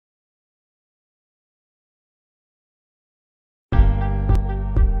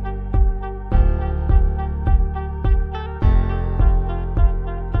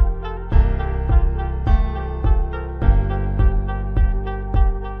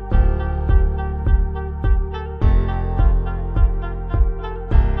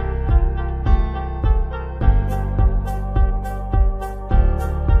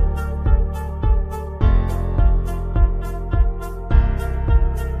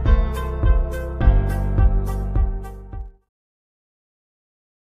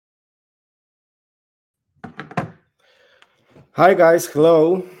Hi guys,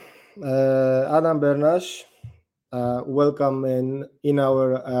 hello. Adam Bernash. Welcome in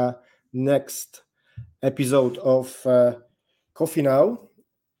our next episode of CoffeeNOW.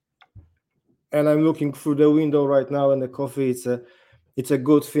 And I'm looking through the window right now, and the coffee it's a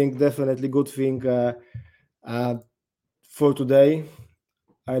good thing, definitely good thing uh, for today.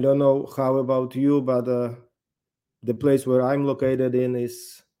 I don't know how about you, but the place where I'm located in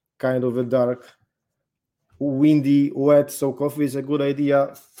is kind of a dark, windy, wet. So coffee is a good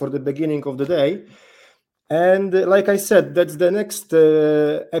idea for the beginning of the day. And like I said, that's the next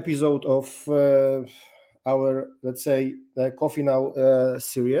episode of our, let's say, Coffee Now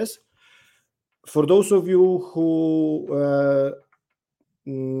series. For those of you who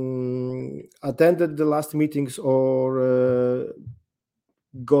attended the last meetings or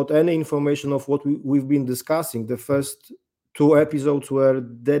got any information of what we've been discussing, the first two episodes were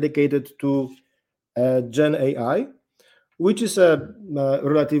dedicated to Gen AI, which is a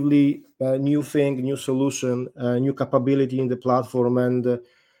relatively new thing, new solution, new capability in the platform. And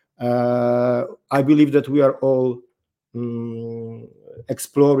I believe that we are all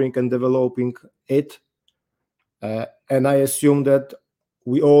exploring and developing it. And I assume that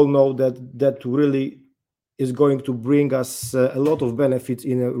we all know that that really is going to bring us a lot of benefits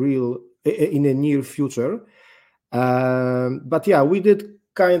in a near future. But yeah, we did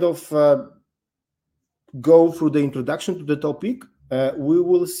kind of go through the introduction to the topic. We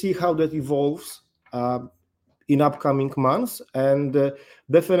will see how that evolves in upcoming months, and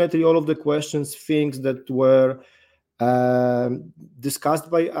definitely all of the questions, things that were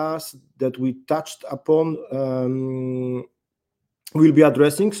discussed by us, that we touched upon, we'll be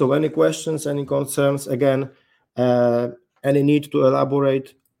addressing. So any questions, any concerns, again, any need to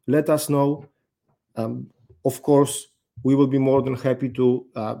elaborate, let us know. Of course, we will be more than happy to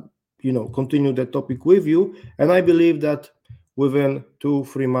continue the topic with you. And I believe that within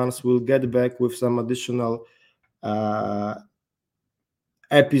 2-3 months we'll get back with some additional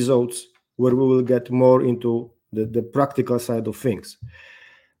episodes where we will get more into the practical side of things.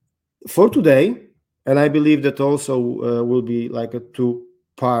 For today, and I believe that also will be like two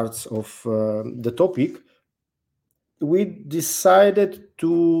parts of the topic, we decided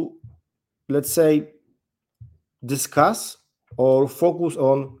to, let's say, discuss or focus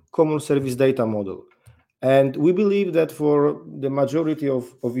on common service data model. And we believe that for the majority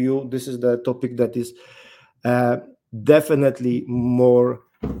of you, this is the topic that is definitely more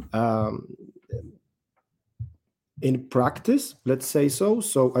in practice, let's say so.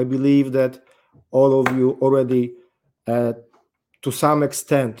 So I believe that all of you already, to some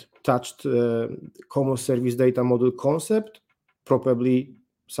extent, touched common service data model concept. Probably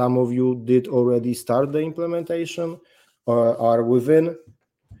some of you did already start the implementation or are within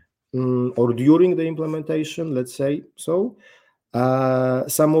or during the implementation, let's say so.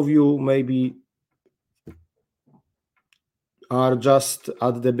 Some of you maybe are just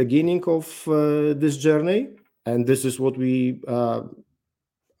at the beginning of this journey, and this is what we are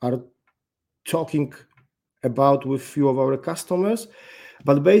talking about with few of our customers.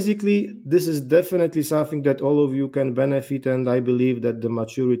 But basically, this is definitely something that all of you can benefit, and I believe that the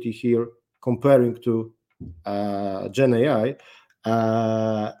maturity here, comparing to Gen AI,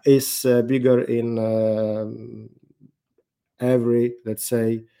 is bigger in every, let's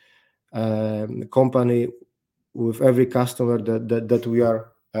say, company, with every customer that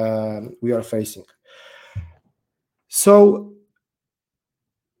we are facing. So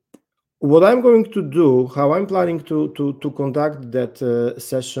what I'm going to do, how I'm planning to conduct that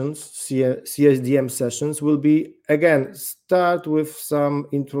CSDM sessions, will be, again, start with some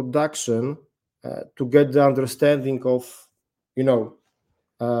introduction to get the understanding of,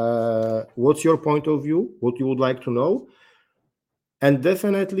 what's your point of view, what you would like to know. And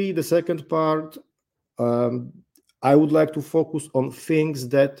definitely the second part, I would like to focus on things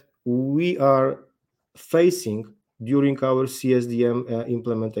that we are facing during our CSDM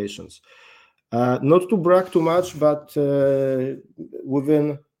implementations. Not to brag too much, but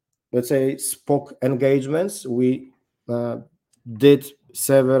within, let's say, SPOC engagements, we did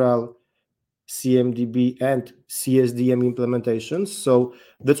several CMDB and CSDM implementations. So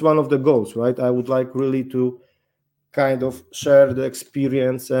that's one of the goals, right? I would like really to kind of share the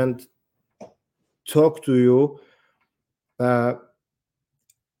experience and talk to you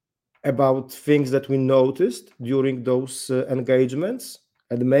about things that we noticed during those engagements,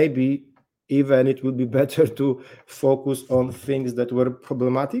 and maybe even it would be better to focus on things that were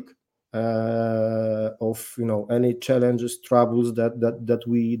problematic, of any challenges, troubles that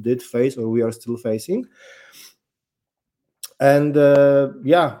we did face or we are still facing. And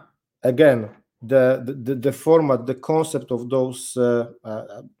yeah, again, the format, the concept of those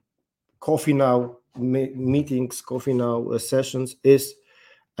CoffeeNOW meetings, CoffeeNOW sessions is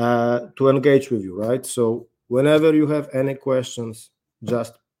to engage with you, right? So whenever you have any questions,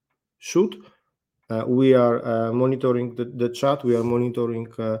 just shoot. We are monitoring the chat. We are monitoring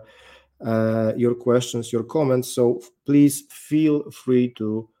your questions, your comments. So please feel free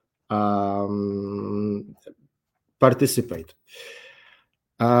to participate.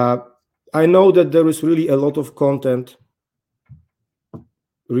 I know that there is really a lot of content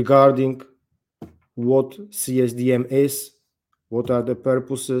regarding what CSDM is, what are the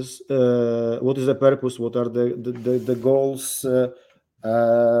purposes, what is the purpose, what are the goals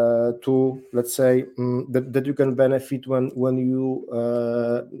to, let's say, that you can benefit when you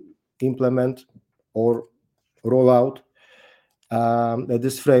implement or roll out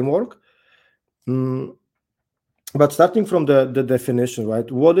this framework. But starting from the definition,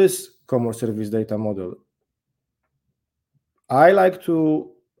 right? What is common service data model? I like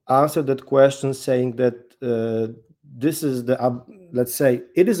to answer that question saying that this is let's say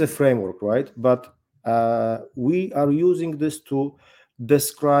it is a framework, right? But we are using this to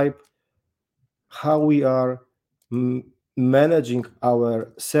describe how we are managing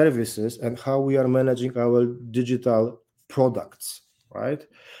our services and how we are managing our digital products, right?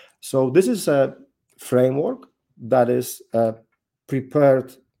 So this is a framework that is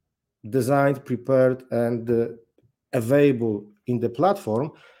designed, prepared, and available in the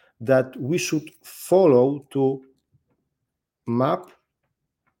platform that we should follow to map,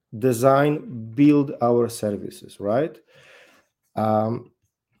 design, build our services, right?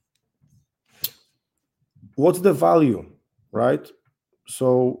 What's the value, right?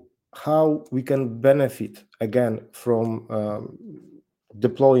 So how we can benefit again from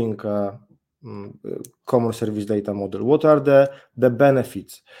deploying common service data model? What are the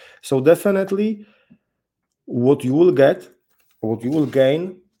benefits? So definitely what you will get, what you will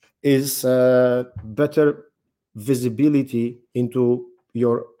gain is better visibility into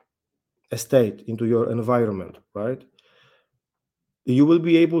your estate, into your environment, right? You will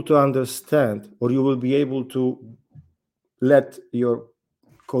be able to understand, or you will be able to let your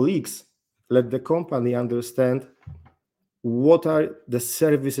colleagues, let the company understand what are the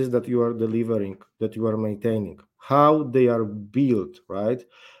services that you are delivering, that you are maintaining, how they are built, right?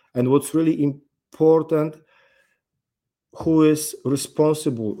 And what's really important, who is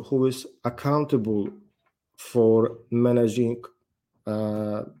responsible, who is accountable for managing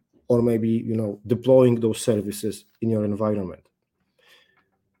or maybe deploying those services in your environment.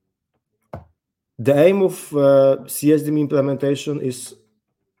 The aim of CSDM implementation is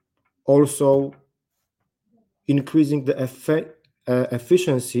also increasing the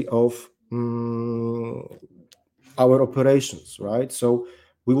efficiency of our operations, right? So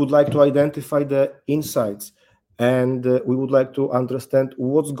we would like to identify the insights, and we would like to understand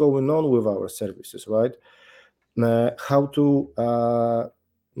what's going on with our services, right? How to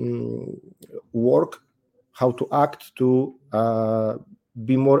work, how to act to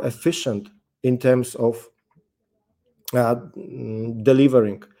be more efficient in terms of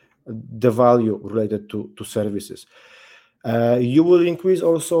delivering the value related to services. You will increase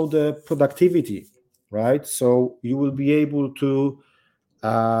also the productivity, right? So you will be able to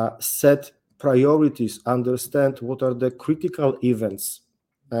set priorities, understand what are the critical events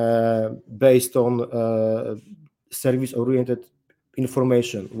based on service-oriented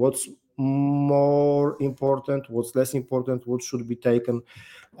information. What's more important, what's less important, what should be taken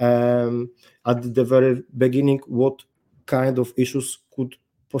at the very beginning, what kind of issues could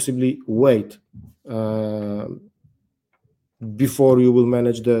possibly wait before you will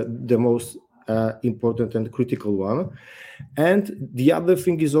manage the most important and critical one. And the other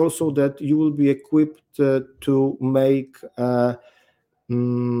thing is also that you will be equipped to make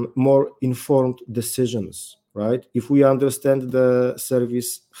more informed decisions, right? If we understand the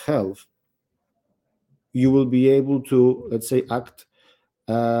service health, you will be able to, let's say, act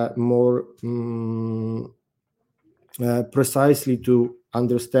more precisely to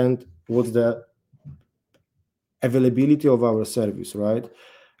understand what's the availability of our service, right?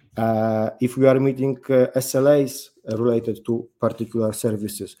 If we are meeting SLAs related to particular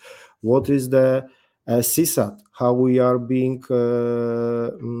services, what is the CSAT, how we are being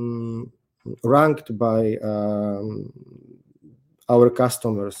ranked by our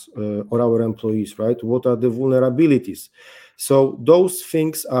customers or our employees, right? What are the vulnerabilities? So those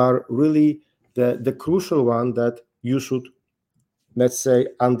things are really the crucial one that you should, let's say,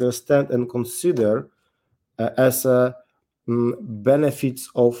 understand and consider as benefits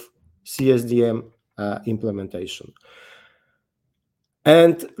of CSDM implementation.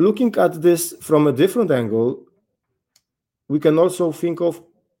 And looking at this from a different angle, we can also think of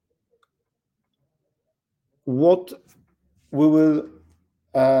what we will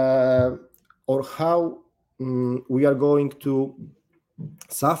or how we are going to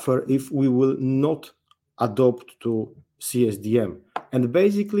suffer if we will not adopt to CSDM. And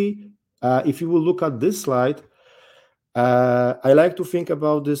basically, if you will look at this slide, I like to think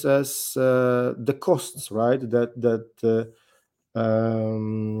about this as the costs, right? We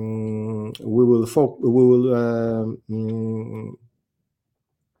will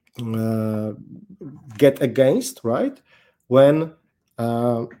get against, right? When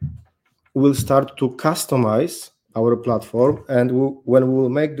we'll start to customize our platform, and when we will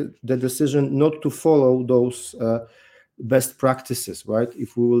make the decision not to follow those best practices, right?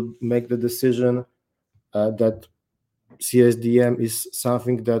 If we will make the decision that CSDM is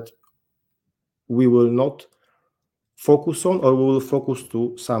something that we will not focus on, or we will focus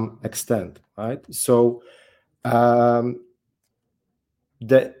to some extent, right? So the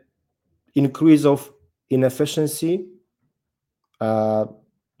increase of inefficiency,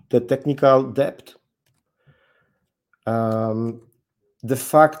 the technical depth, the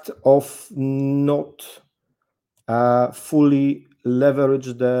fact of not fully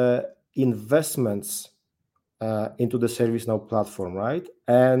leverage the investments into the ServiceNow platform, right?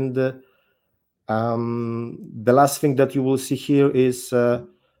 And the last thing that you will see here is the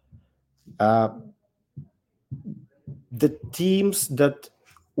teams that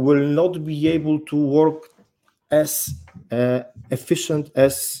will not be able to work as efficient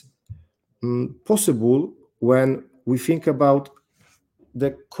as possible when we think about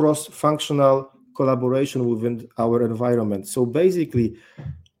the cross-functional collaboration within our environment. So basically,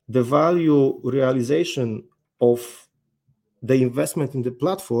 the value realization of the investment in the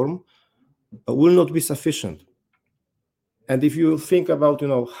platform will not be sufficient. And if you think about,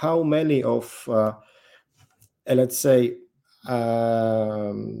 how many of, let's say,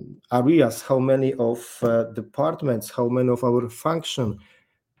 areas, how many of departments, how many of our function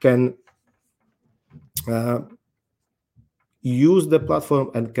can use the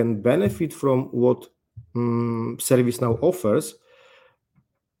platform and can benefit from what ServiceNow offers,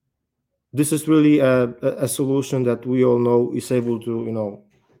 this is really a solution that we all know is able to,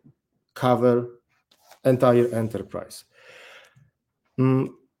 cover entire enterprise.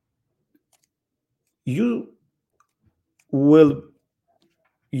 You will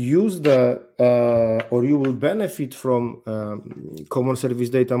use or you will benefit from common service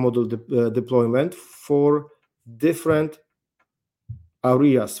data model deployment for different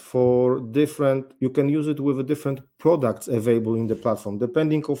areas, you can use it with different products available in the platform,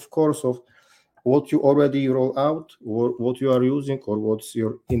 depending, of course, of what you already roll out, or what you are using, or what's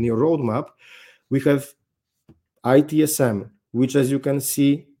in your roadmap. We have ITSM, which, as you can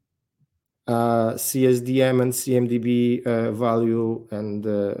see, CSDM and CMDB value and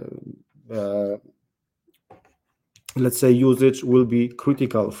let's say usage will be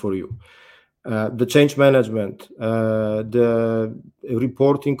critical for you. The change management, the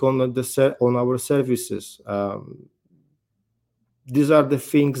reporting on our services. These are the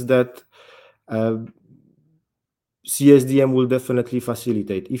things that CSDM will definitely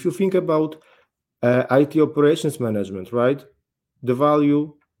facilitate. If you think about IT operations management, right? The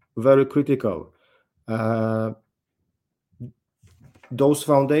value, very critical. Those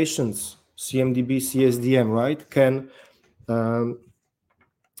foundations, CMDB, CSDM, right, can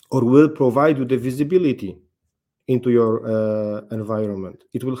or will provide you the visibility into your environment.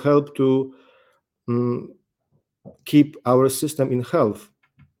 It will help to keep our system in health,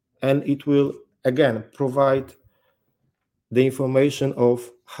 and it will again provide the information of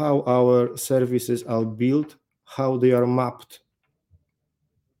how our services are built, how they are mapped.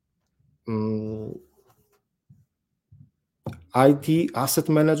 IT asset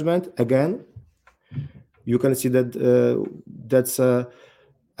management, again, you can see that that's a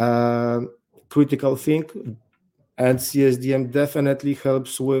critical thing, and CSDM definitely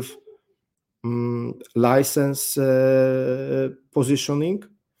helps with license positioning,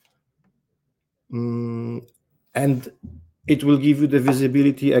 and it will give you the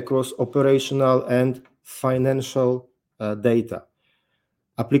visibility across operational and financial data.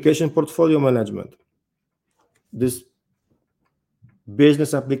 Application portfolio management, this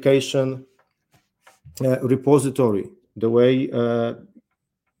business application repository, the way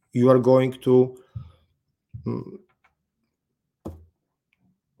you are going to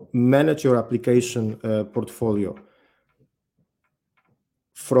manage your application portfolio.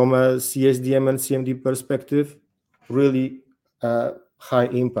 From a CSDM and CMD perspective, really high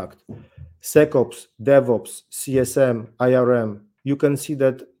impact. SecOps, DevOps, CSM, IRM, you can see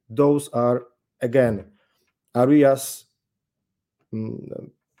that those are, again, areas.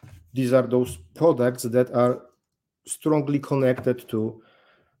 These are those products that are strongly connected to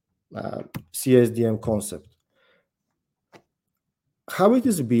CSDM concept. How it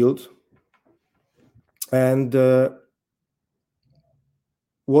is built and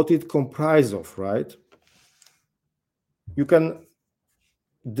what it comprises of, right? You can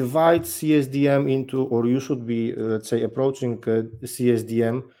divide CSDM into, or you should be, let's say, approaching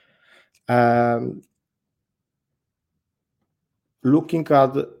CSDM looking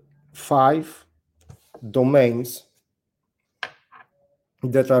at 5 domains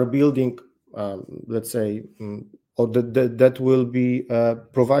that are building, let's say, or that will be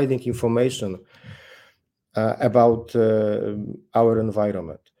providing information about our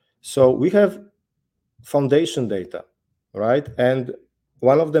environment. So we have foundation data, right? And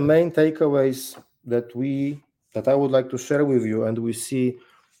one of the main takeaways that I would like to share with you, and we see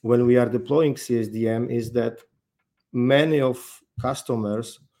when we are deploying CSDM, is that many of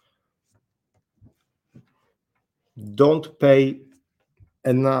customers don't pay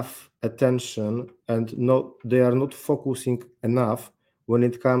enough attention and they are not focusing enough when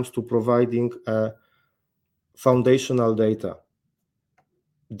it comes to providing foundational data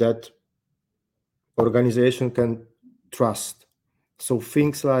that organization can trust. So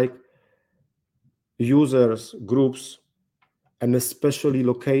things like users, groups, and especially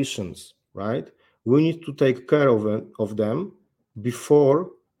locations, right? We need to take care of them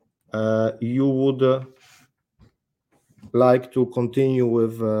before you would like to continue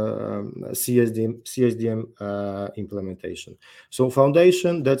with CSDM implementation. So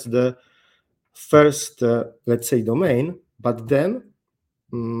foundation, that's the first, let's say, domain, but then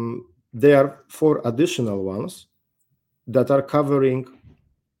there are 4 additional ones that are covering,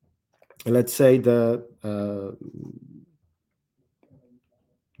 let's say, the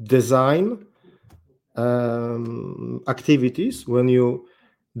design activities. When you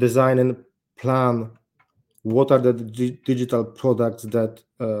design and plan what are the digital products that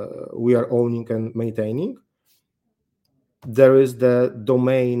we are owning and maintaining. There is the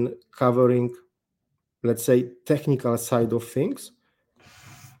domain covering, let's say, technical side of things.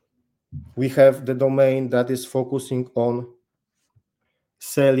 We have the domain that is focusing on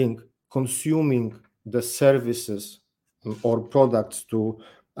selling, consuming the services or products to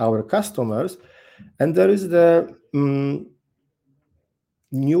our customers. And there is the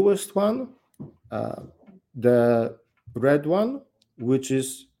newest one, the red one, which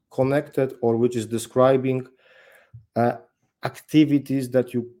is connected or which is describing activities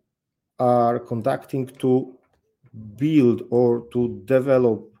that you are conducting to build or to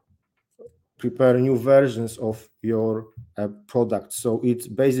develop, prepare new versions of your product. So it's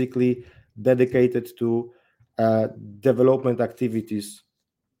basically dedicated to development activities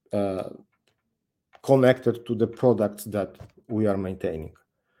connected to the products that we are maintaining,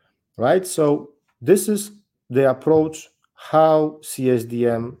 right? So this is the approach how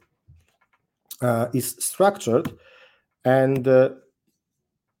CSDM is structured, and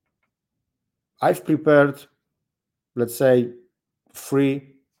I've prepared, let's say,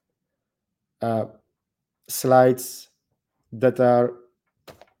 3 slides that are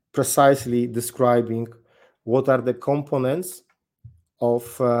precisely describing what are the components of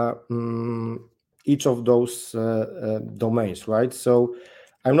each of those domains, right? So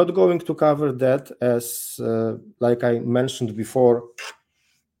I'm not going to cover that, as like I mentioned before,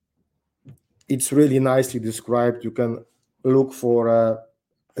 it's really nicely described. You can look for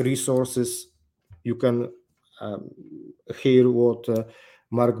resources. You can hear what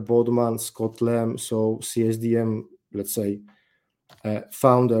Mark Bodman, Scott Lamb, so CSDM, let's say,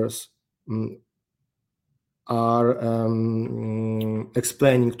 founders are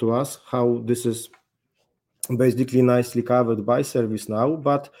explaining to us how this is basically nicely covered by ServiceNow.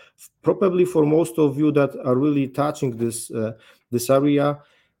 But probably for most of you that are really touching this area,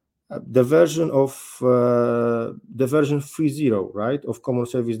 the version 3.0, right, of Common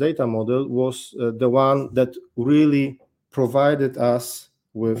Service Data Model was the one that really provided us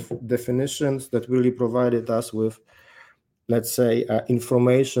with definitions, that really provided us with, let's say,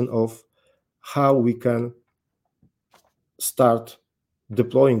 information of how we can start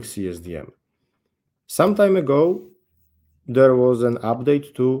deploying CSDM. Some time ago, there was an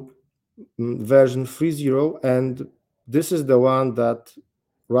update to version 3.0, and this is the one that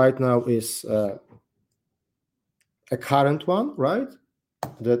right now is a current one, right?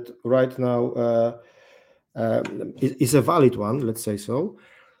 That right now is a valid one, let's say so.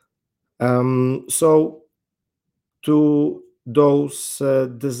 So to those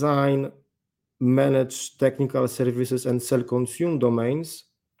design manage technical services and sell consume domains,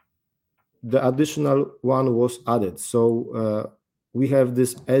 the additional one was added. So we have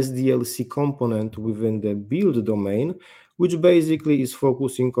this SDLC component within the build domain, which basically is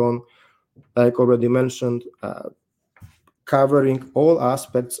focusing on, like already mentioned, covering all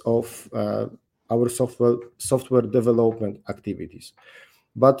aspects of our software development activities.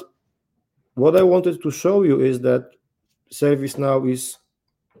 But what I wanted to show you is that ServiceNow is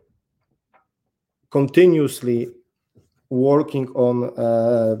continuously working on,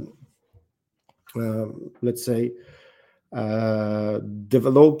 let's say,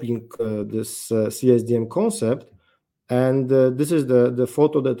 developing this CSDM concept. And this is the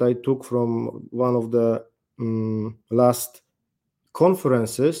photo that I took from one of the last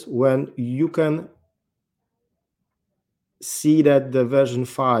conferences, when you can see that the version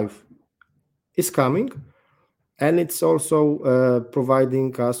 5 is coming, and it's also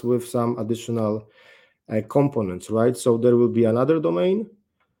providing us with some additional components, right? So there will be another domain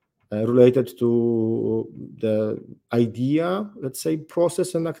related to the idea, let's say,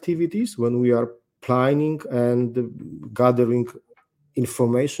 process and activities when we are planning and gathering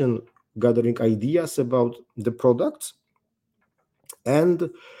information, gathering ideas about the products. And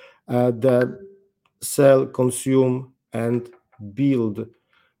the sell, consume, and build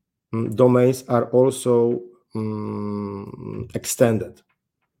domains are also extended,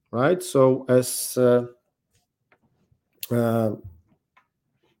 right? So as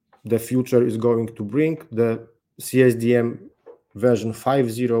the future is going to bring, the CSDM version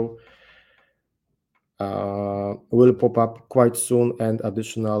 5.0 will pop up quite soon, and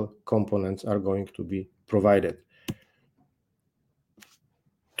additional components are going to be provided.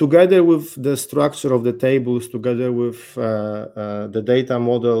 Together with the structure of the tables, together with the data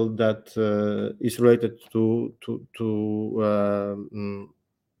model that is related to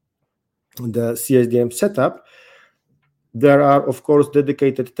the CSDM setup, there are, of course,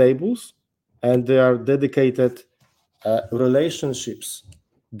 dedicated tables, and there are dedicated relationships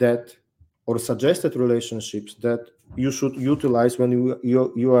that, or suggested relationships that you should utilize when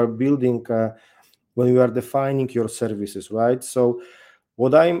you are building, when you are defining your services, right? So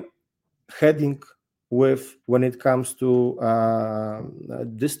what I'm heading with when it comes to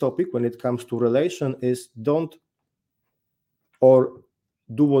this topic, when it comes to relation, is don't, or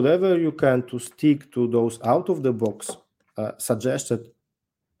do whatever you can to stick to those out of the box suggested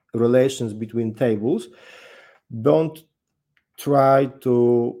relations between tables. Don't try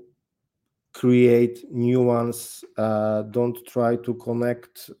to create new ones. Don't try to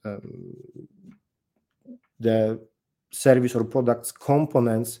connect the service or products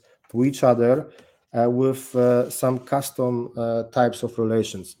components to each other with some custom types of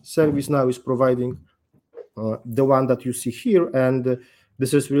relations. ServiceNow is providing the one that you see here, and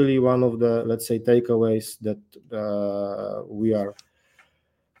this is really one of the, let's say, takeaways that we are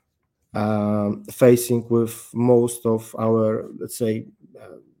facing with most of our, let's say,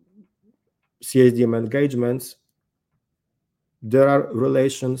 CSDM engagements. There are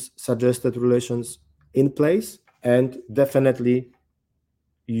relations, suggested relations in place, and definitely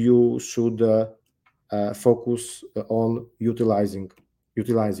you should focus on utilizing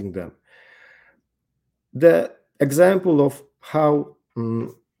them. The example of how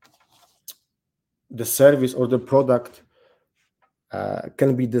the service or the product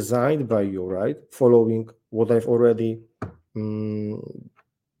can be designed by you, right? Following what I've already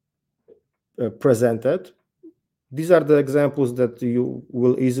presented. These are the examples that you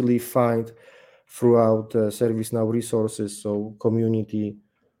will easily find throughout ServiceNow resources, so community,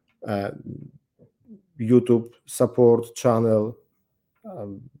 YouTube support channel,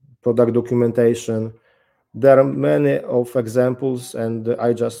 product documentation. There are many of examples, and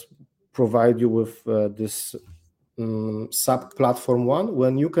I just provide you with this sub-platform one,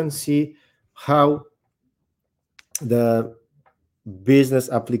 when you can see how the business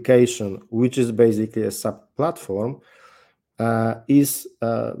application, which is basically a sub-platform, is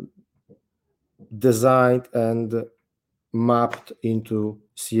designed and mapped into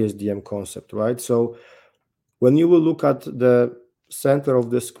CSDM concept, right? So when you will look at the center of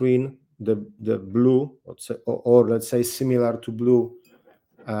the screen, the blue, or let's say similar to blue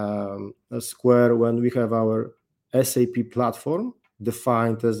a square, when we have our SAP platform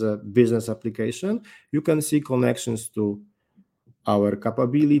defined as a business application, you can see connections to our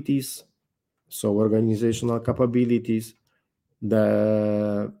capabilities, so organizational capabilities,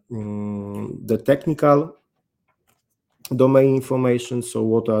 the technical domain information, so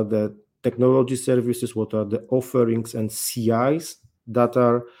what are the technology services, what are the offerings and CIs that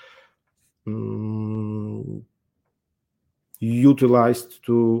are utilized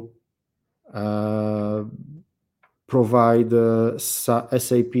to provide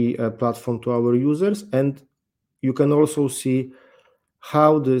SAP platform to our users, and you can also see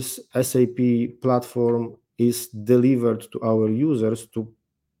how this SAP platform is delivered to our users to,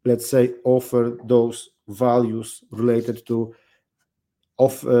 let's say, offer those values related to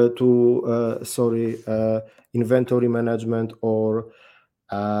inventory management, or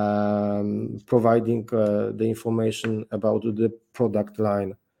providing the information about the product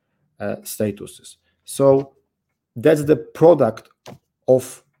line statuses. So that's the product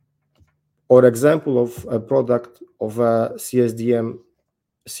of, or example of a product of a CSDM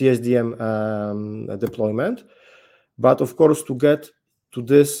deployment. But of course, to get to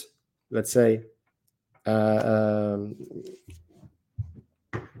this, let's say,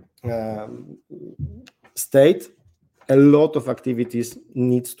 state, a lot of activities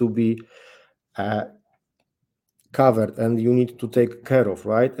needs to be covered, and you need to take care of,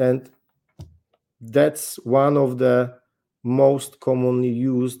 right? And that's one of the most commonly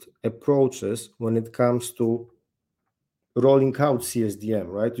used approaches when it comes to rolling out CSDM,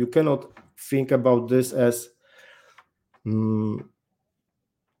 right? You cannot think about this as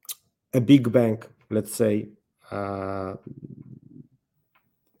a big bang, let's say,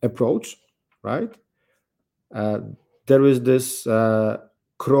 approach, right? There is this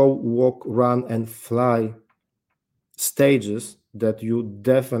crawl, walk, run, and fly stages that you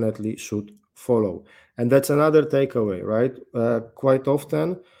definitely should follow. And that's another takeaway, right? Quite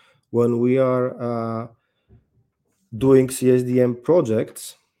often when we are doing CSDM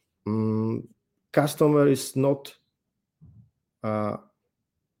projects, customer is not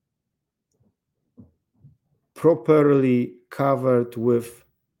properly covered with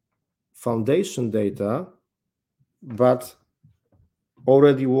foundation data, but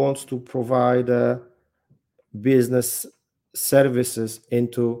already wants to provide business services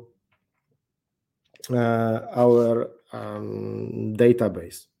into our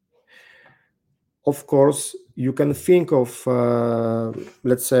database. Of course, you can think of,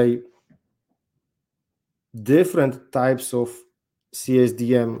 let's say, different types of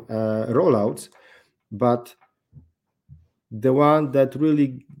CSDM rollouts, but the one that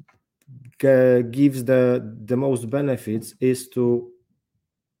really gives the most benefits is to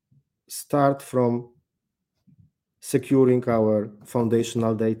start from securing our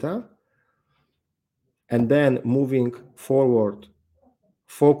foundational data, and then moving forward,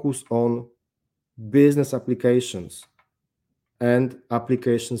 focus on business applications and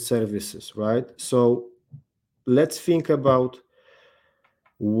application services, right? So let's think about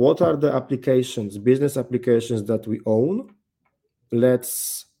what are the applications, business applications that we own.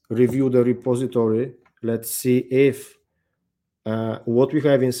 Let's review the repository. Let's see if what we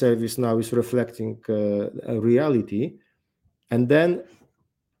have in ServiceNow is reflecting a reality. And then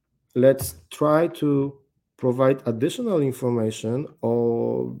let's try to provide additional information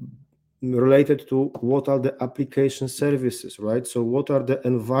or related to what are the application services, right? So what are the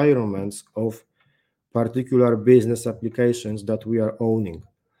environments of particular business applications that we are owning?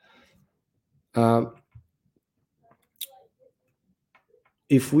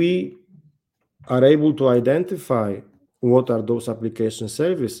 If we are able to identify what are those application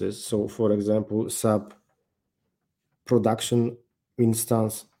services, so for example, SAP production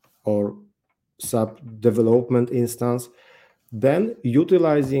instance or SAP development instance, then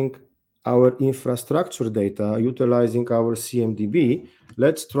utilizing our infrastructure data, utilizing our CMDB,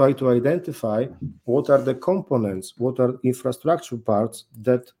 let's try to identify what are the components, what are infrastructure parts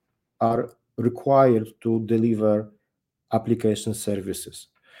that are required to deliver application services,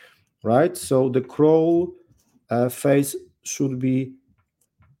 right? So the crawl phase should be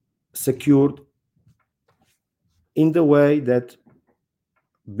secured in the way that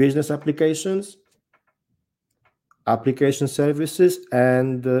business applications, application services,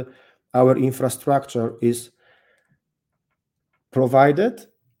 and our infrastructure is provided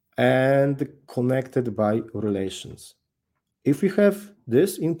and connected by relations. If we have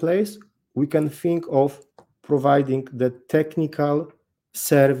this in place, we can think of providing the technical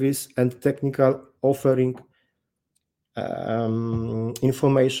service and technical offering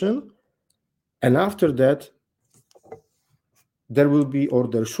information. And after that, there will be, or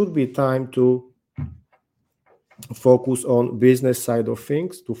there should be, time to focus on business side of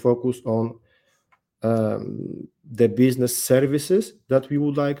things, to focus on the business services that we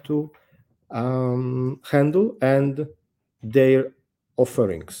would like to handle and their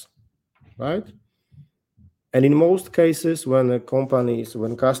offerings, right? And in most cases, when companies,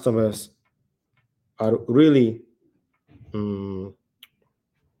 when customers are really,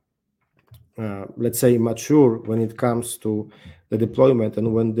 let's say, mature when it comes to the deployment,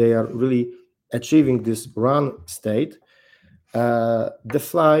 and when they are really achieving this run state, the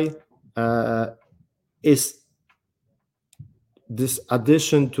fly is this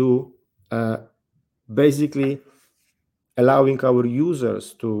addition to basically allowing our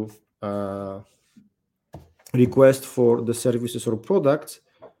users to request for the services or products,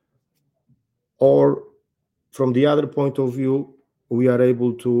 or from the other point of view, we are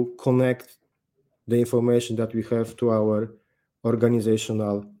able to connect the information that we have to our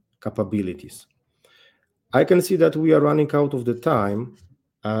organizational capabilities. I can see that we are running out of the time.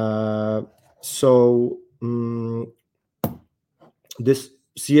 So this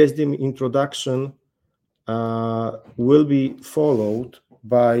CSDM introduction will be followed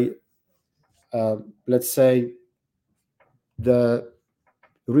by, let's say, the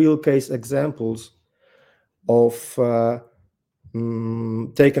real case examples of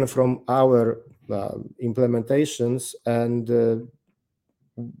taken from our implementations, and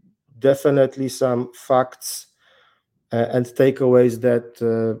definitely some facts and takeaways that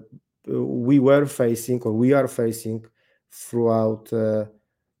we were facing or we are facing throughout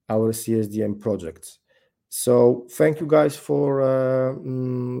our CSDM projects. So thank you guys for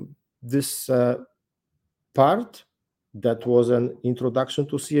this part. That was an introduction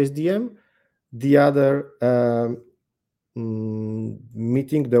to CSDM. The other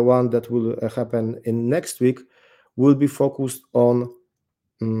meeting, the one that will happen in next week, will be focused on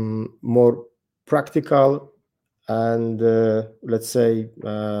more practical and let's say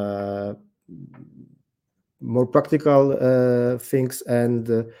more practical things,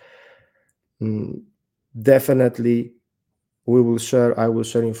 and definitely I will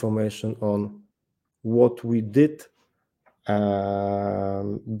share information on what we did,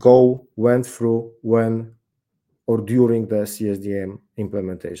 went through when or during the CSDM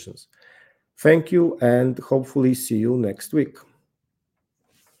implementations. Thank you, and hopefully see you next week.